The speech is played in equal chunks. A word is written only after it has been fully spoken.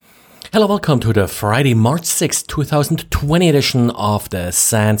Hello, welcome to the Friday, March 6th, 2020 edition of the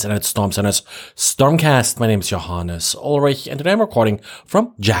SANS and Storm Center's StormCast. My name is Johannes Ulrich and today I'm recording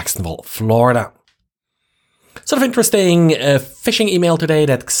from Jacksonville, Florida. Sort of interesting phishing email today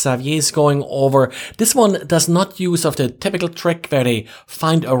that Xavier is going over. This one does not use of the typical trick where they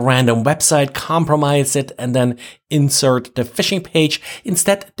find a random website, compromise it, and then insert the phishing page.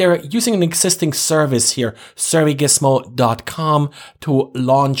 Instead, they're using an existing service here, surveygizmo.com, to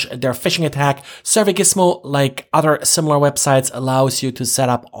launch their phishing attack. SurveyGizmo, like other similar websites, allows you to set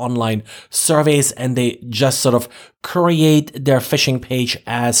up online surveys, and they just sort of create their phishing page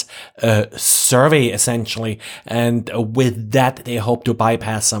as a survey, essentially. And with that, they hope to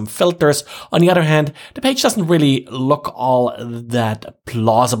bypass some filters. On the other hand, the page doesn't really look all that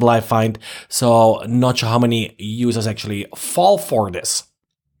plausible, I find. So not sure how many users actually fall for this.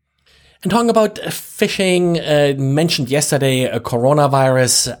 And talking about phishing, mentioned yesterday, a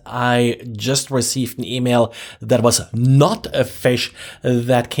coronavirus, I just received an email that was not a phish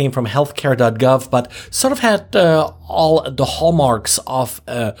that came from healthcare.gov, but sort of had all the hallmarks of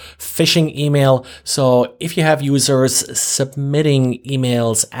a phishing email. So if you have users submitting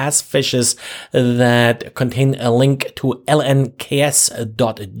emails as phishes that contain a link to lnks.gd,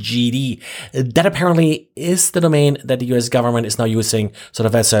 that apparently is the domain that the US government is now using sort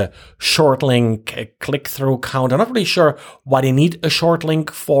of as a short link click-through count. I'm not really sure why they need a short link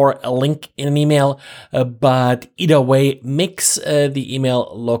for a link in an email, but either way makes the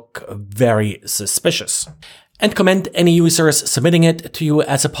email look very suspicious. And comment any users submitting it to you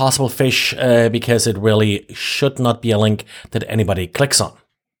as a possible phish because it really should not be a link that anybody clicks on.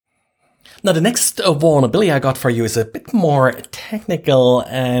 Now, the next vulnerability I got for you is a bit more technical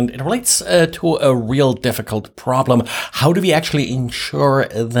and it relates to a real difficult problem. How do we actually ensure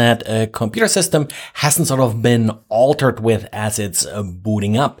that a computer system hasn't sort of been altered with as it's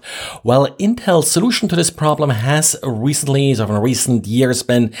booting up? Well, Intel's solution to this problem has recently, sort of in recent years,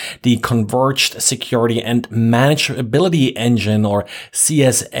 been the Converged Security and Manageability Engine, or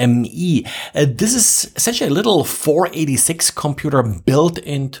CSME. This is essentially a little 486 computer built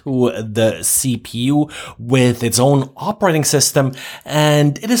into the CPU with its own operating system,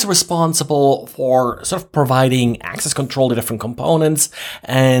 and it is responsible for sort of providing access control to different components,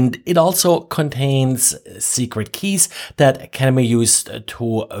 and it also contains secret keys that can be used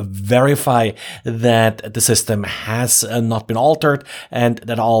to verify that the system has not been altered and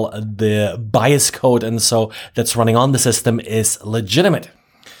that all the bias code and so that's running on the system is legitimate.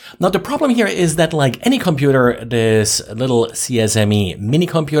 Now, the problem here is that, like any computer, this little CSME mini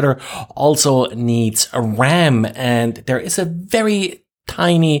computer also needs a RAM, and there is a very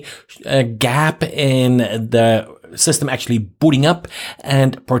tiny gap in the system actually booting up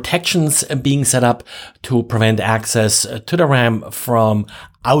and protections being set up to prevent access to the RAM from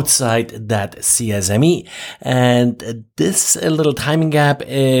outside that CSME. And this little timing gap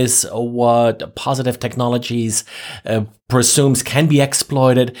is what Positive Technologies presumes can be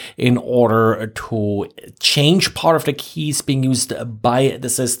exploited in order to change part of the keys being used by the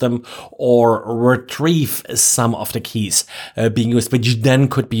system or retrieve some of the keys being used, which then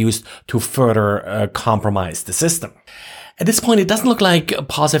could be used to further compromise the system. At this point, it doesn't look like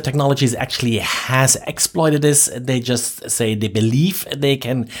Positive Technologies actually has exploited this. They just say they believe they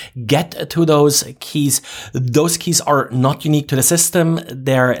can get to those keys. Those keys are not unique to the system.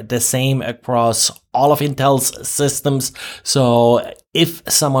 They're the same across all of Intel's systems. So if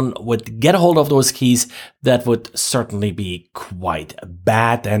someone would get a hold of those keys, that would certainly be quite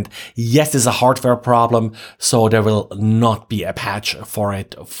bad. And yes, this is a hardware problem, so there will not be a patch for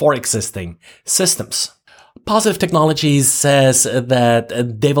it for existing systems. Positive Technologies says that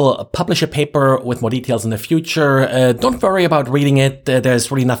they will publish a paper with more details in the future. Don't worry about reading it.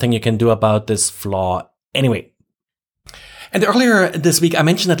 There's really nothing you can do about this flaw anyway. And earlier this week, I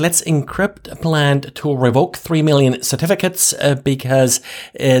mentioned that Let's Encrypt planned to revoke 3 million certificates because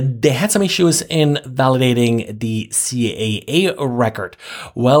they had some issues in validating the CAA record.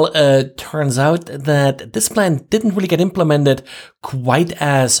 Well, turns out that this plan didn't really get implemented quite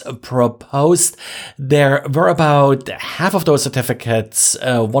as proposed. There were about half of those certificates,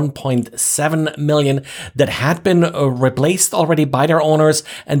 1.7 million, that had been replaced already by their owners,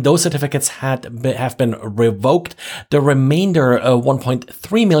 and those certificates have been revoked. The remaining remainder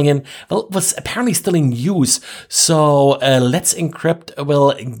 1.3 million, well, was apparently still in use. So Let's Encrypt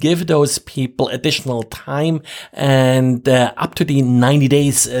will give those people additional time and up to the 90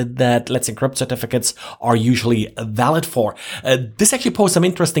 days that Let's Encrypt certificates are usually valid for. This actually posed some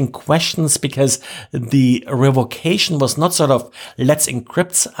interesting questions because the revocation was not sort of Let's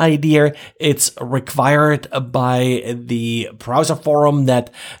Encrypt's idea. It's required by the browser forum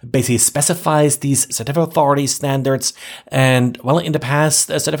that basically specifies these certificate authority standards. And well, in the past,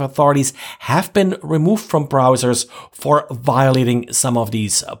 certificate authorities have been removed from browsers for violating some of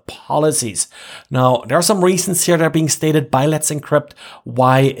these policies. Now, there are some reasons here that are being stated by Let's Encrypt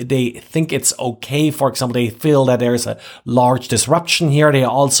why they think it's okay. For example, they feel that there's a large disruption here. They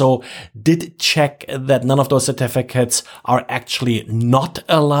also did check that none of those certificates are actually not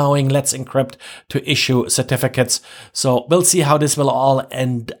allowing Let's Encrypt to issue certificates. So we'll see how this will all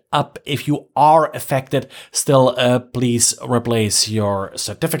end up. If you are affected, still please replace your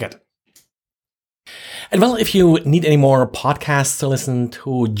certificate. And well, if you need any more podcasts to listen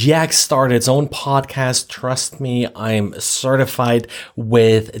to, Jack started its own podcast. Trust me, I'm certified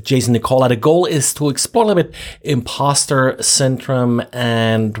with Jason Nicola. The goal is to explore a little bit imposter syndrome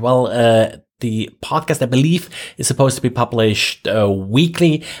and, well, the podcast, I believe, is supposed to be published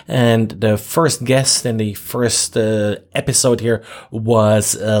weekly. And the first guest in the first episode here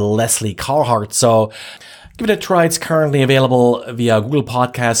was Leslie Carhart. So give it a try. It's currently available via Google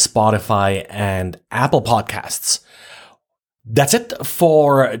Podcasts, Spotify, and Apple Podcasts. That's it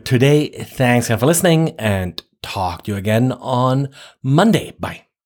for today. Thanks again for listening and talk to you again on Monday. Bye.